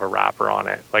going to have a rapper on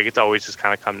it. Like it's always just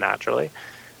kind of come naturally,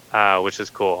 which is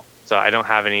cool. So I don't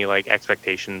have any like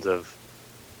expectations of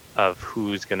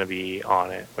who's going to be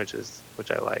on it, which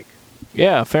I like.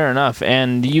 Yeah, fair enough.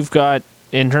 And you've got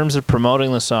in terms of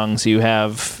promoting the songs, you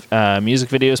have music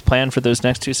videos planned for those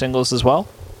next two singles as well?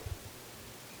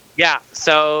 Yeah,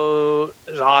 so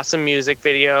there's an awesome music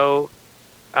video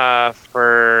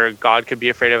for God Could Be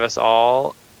Afraid of Us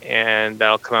All, and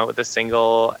that'll come out with a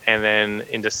single. And then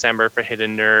in December for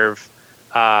Hidden Nerve,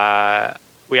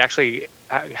 we actually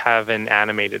have an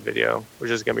animated video,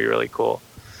 which is going to be really cool.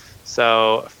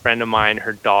 So a friend of mine,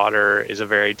 her daughter is a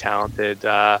very talented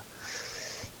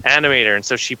animator, and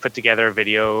so she put together a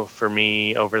video for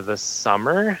me over the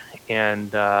summer, and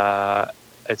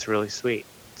it's really sweet.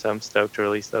 So I'm stoked to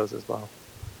release those as well.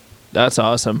 That's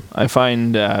awesome. I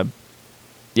find,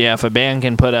 if a band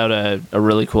can put out a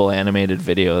really cool animated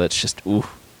video, that's just, ooh.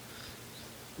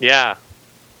 Yeah,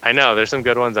 I know. There's some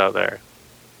good ones out there.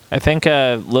 I think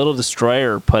Little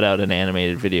Destroyer put out an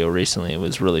animated video recently. It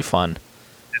was really fun.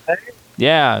 Did they?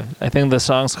 Yeah, I think the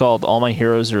song's called All My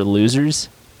Heroes Are Losers.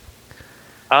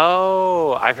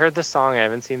 Oh, I've heard the song. I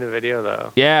haven't seen the video,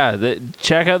 though. Yeah,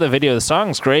 check out the video. The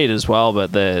song's great as well,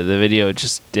 but the video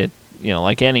just did,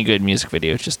 like any good music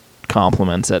video, it just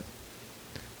complements it.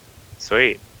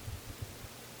 Sweet.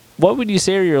 What would you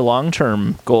say are your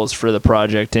long-term goals for the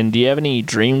project, and do you have any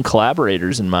dream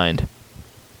collaborators in mind?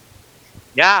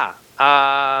 Yeah.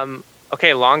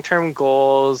 Okay, long-term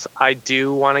goals. I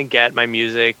do want to get my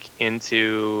music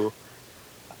into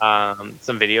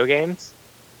some video games.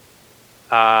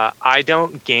 I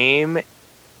don't game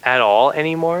at all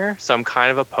anymore, so I'm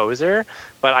kind of a poser,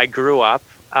 but I grew up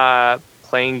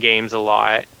playing games a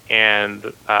lot, and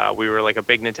we were like a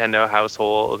big Nintendo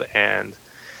household, and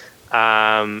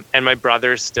my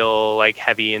brother's still like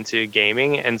heavy into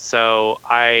gaming, and so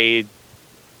I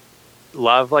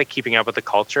love like keeping up with the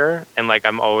culture, and like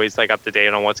I'm always like up to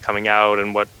date on what's coming out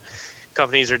and what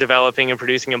companies are developing and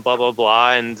producing and blah blah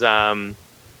blah, and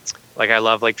like I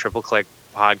love like Triple Click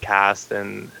podcast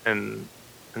and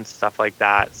stuff like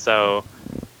that. So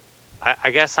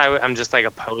I guess I'm just like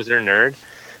a poser nerd,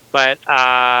 but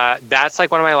that's like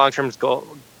one of my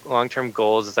long-term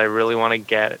goals is I really want to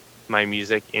get my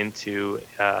music into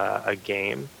a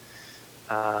game.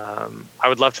 I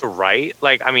would love to write,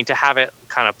 to have it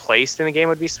kind of placed in a game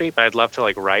would be sweet, but I'd love to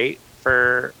like write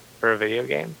for a video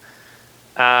game.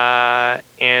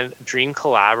 And dream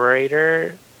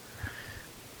collaborator.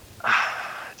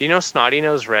 Do you know Snotty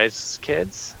Nose Rez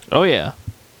Kids? Oh yeah,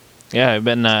 I've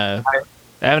been. I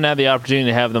haven't had the opportunity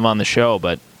to have them on the show,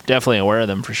 but definitely aware of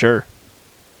them for sure.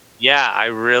 Yeah, I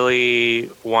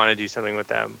really want to do something with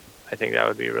them. I think that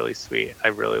would be really sweet. I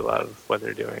really love what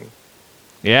they're doing.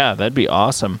 Yeah, that'd be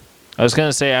awesome. I was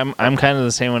gonna say I'm kind of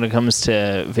the same when it comes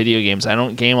to video games. I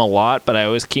don't game a lot, but I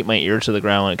always keep my ear to the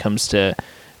ground when it comes to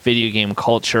video game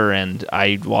culture, and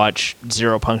I watch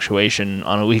Zero Punctuation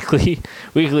on a weekly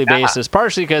basis,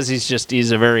 partially because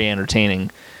he's a very entertaining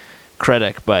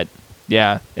critic, but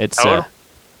yeah, it's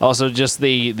also just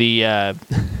the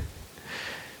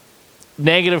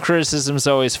negative criticism is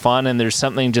always fun, and there's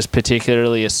something just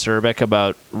particularly acerbic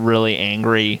about really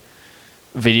angry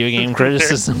video game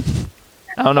criticism.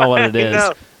 I don't know what it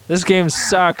is. This game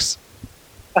sucks.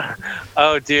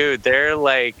 Oh dude,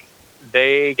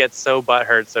 they get so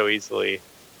butthurt so easily,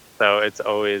 so it's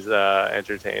always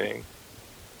entertaining.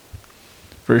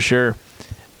 For sure.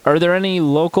 Are there any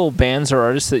local bands or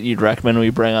artists that you'd recommend we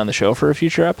bring on the show for a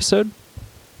future episode?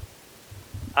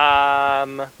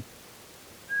 Bunch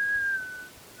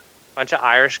of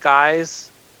Irish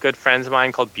guys, good friends of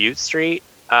mine called Butte Street,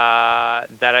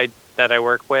 that I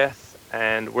work with,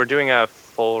 and we're doing a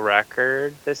full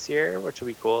record this year, which will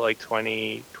be cool, like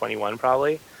 2021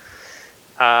 probably.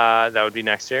 That would be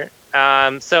next year.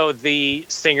 So the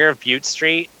singer of Butte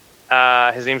Street,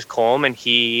 his name's Colm, and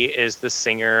he is the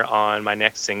singer on my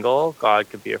next single, God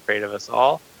Could Be Afraid of Us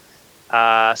All.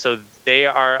 So they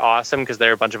are awesome because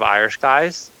they're a bunch of Irish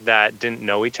guys that didn't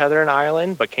know each other in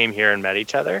Ireland, but came here and met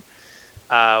each other,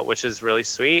 which is really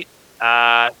sweet.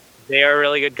 They are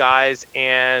really good guys,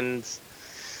 and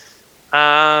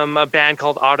a band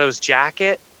called Otto's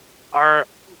Jacket are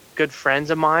good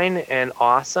friends of mine and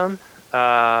awesome.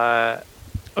 The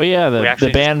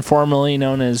band formerly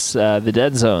known as the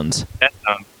Dead Zones. Dead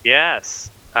Zones, yes.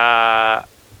 I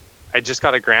just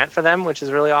got a grant for them, which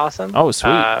is really awesome. Oh,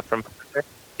 sweet.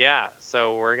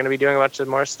 So we're going to be doing a bunch of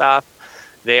more stuff.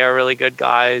 They are really good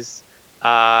guys.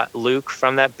 Luke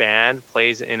from that band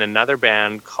plays in another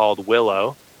band called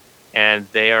Willow, and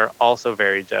they are also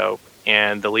very dope.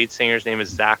 And the lead singer's name is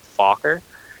Zach Fokker,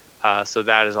 so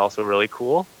that is also really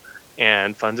cool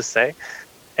and fun to say.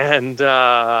 And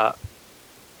all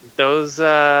those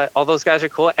guys are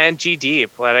cool. And G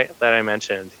Deep that I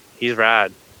mentioned, he's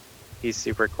rad. He's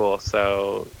super cool.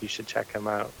 So you should check him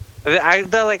out.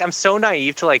 I'm so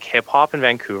naive to like hip hop in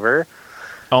Vancouver.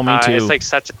 Oh, me too. It's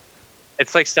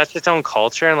like such its own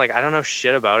culture, and like I don't know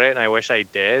shit about it, and I wish I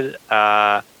did.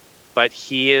 But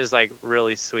he is like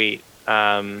really sweet.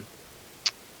 So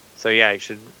yeah, you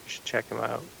should check him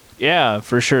out. Yeah,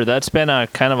 for sure. That's been a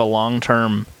kind of a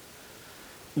long-term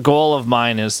goal of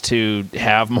mine, is to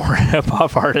have more hip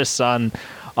hop artists on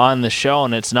the show,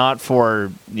 and it's not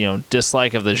for,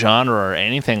 dislike of the genre or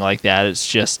anything like that. It's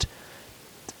just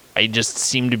I just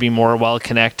seem to be more well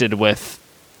connected with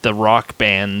the rock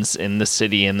bands in the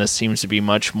city, and this seems to be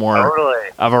much more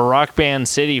of a rock band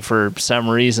city for some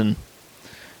reason.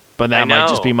 But that might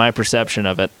just be my perception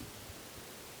of it.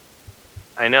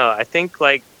 I know. I think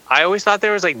like I always thought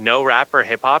there was like no rap or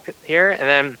hip hop here, and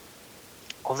then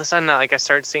all of a sudden, like I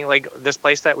started seeing like this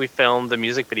place that we filmed the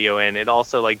music video in. It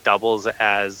also like doubles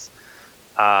as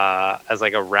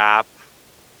like a rap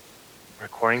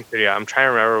recording studio. I'm trying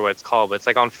to remember what it's called, but it's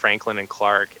like on Franklin and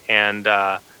Clark, and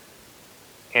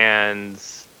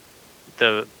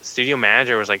the studio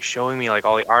manager was like showing me like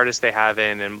all the artists they have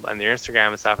in and their Instagram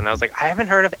and stuff, and I was like, I haven't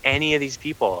heard of any of these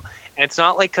people. And it's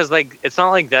not like it's not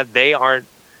like that they aren't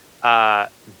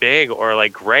big or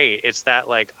like great. It's that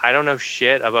like I don't know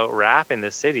shit about rap in the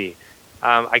city.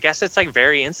 I guess it's like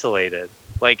very insulated.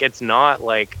 Like it's not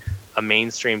like a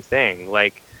mainstream thing.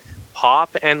 Like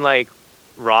pop and like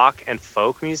rock and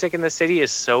folk music in the city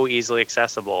is so easily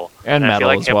accessible. And metal I feel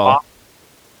like as hip-hop, well.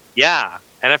 Yeah.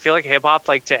 And I feel like hip hop,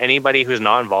 like to anybody who's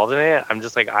not involved in it, I'm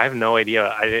just like, I have no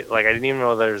idea. I didn't even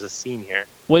know there was a scene here.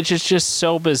 Which is just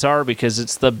so bizarre because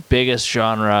it's the biggest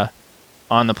genre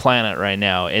on the planet right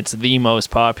now. It's the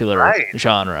most popular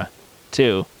genre,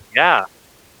 too. Yeah.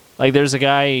 Like there's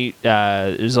a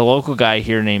local guy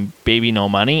here named Baby No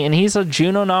Money, and he's a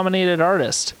Juno-nominated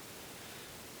artist.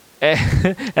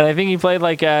 And I think he played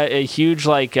like a huge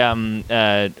like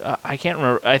I can't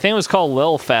remember. I think it was called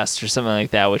Lil Fest or something like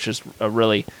that, which is a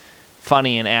really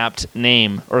funny and apt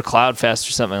name, or Cloud Fest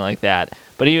or something like that.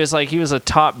 But he was a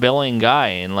top billing guy,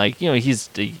 and like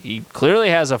he clearly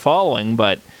has a following,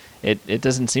 but it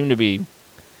doesn't seem to be.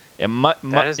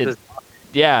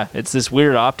 It's this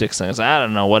weird optics thing. I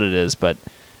don't know what it is, but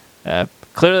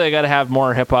clearly I got to have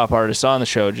more hip hop artists on the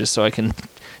show just so I can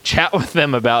chat with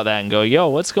them about that and go, yo,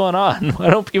 what's going on?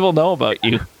 Why don't people know about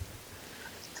you?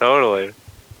 Totally.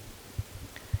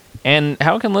 And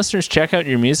how can listeners check out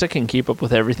your music and keep up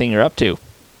with everything you're up to?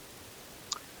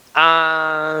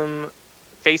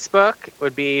 Facebook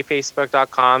would be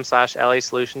facebook.com/LA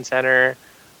Solution Center.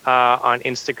 On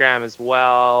Instagram as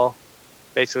well,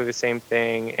 basically the same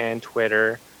thing, and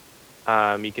Twitter.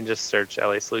 You can just search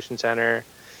LA Solution Center.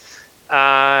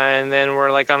 And then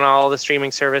we're like on all the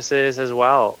streaming services as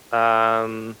well.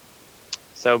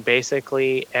 So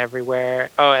basically everywhere.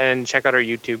 Oh, and check out our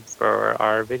YouTube for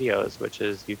our videos, which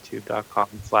is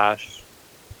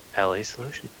youtube.com/LA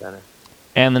Solution Center.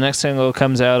 And the next single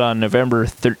comes out on November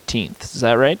 13th. Is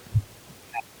that right?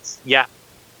 Yeah.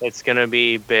 It's going to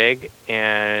be big,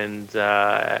 and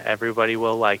everybody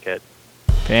will like it.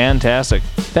 Fantastic.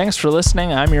 Thanks for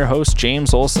listening. I'm your host,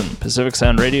 James Olson. Pacific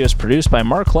Sound Radio is produced by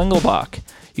Mark Lingelbach.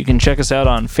 You can check us out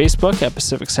on Facebook at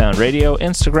Pacific Sound Radio,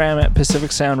 Instagram at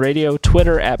Pacific Sound Radio,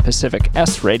 Twitter at Pacific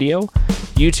S Radio,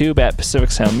 YouTube at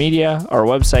Pacific Sound Media. Our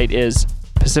website is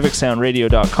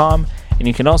pacificsoundradio.com, and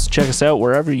you can also check us out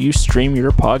wherever you stream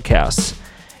your podcasts.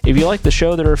 If you like the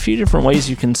show, there are a few different ways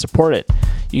you can support it.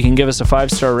 You can give us a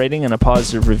 5-star rating and a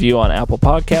positive review on Apple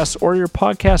Podcasts or your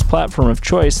podcast platform of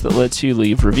choice that lets you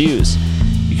leave reviews.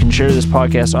 You can share this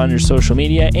podcast on your social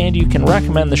media, and you can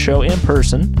recommend the show in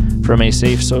person from a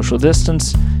safe social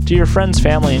distance to your friends,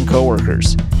 family, and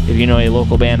coworkers. If you know a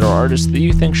local band or artist that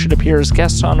you think should appear as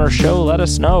guests on our show, let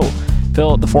us know.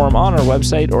 Fill out the form on our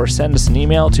website or send us an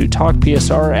email to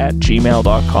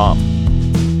talkpsr@gmail.com.